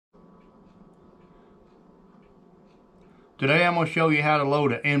Today I'm going to show you how to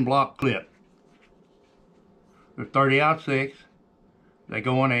load an Enbloc clip. They're 30-06. They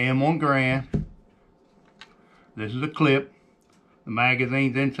go on an M1 Garand. This is a clip. The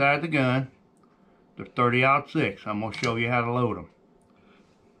magazine's inside the gun. They're 30-06. I'm going to show you how to load them.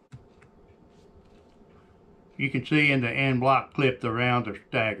 You can see in the Enbloc clip the rounds are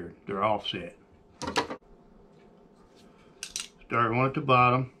staggered. They're offset. Start one at the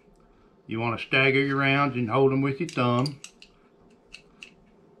bottom. You want to stagger your rounds and hold them with your thumb.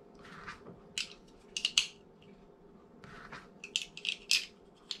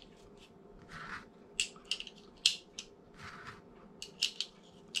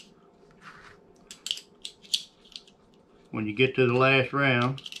 When you get to the last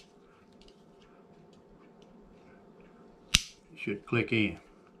round, you should click in.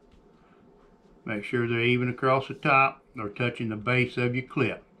 Make sure they're even across the top or touching the base of your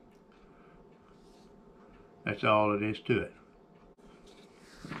clip. That's all it is to it.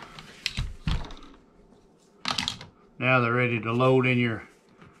 Now they're ready to load in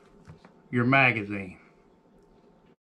your magazine.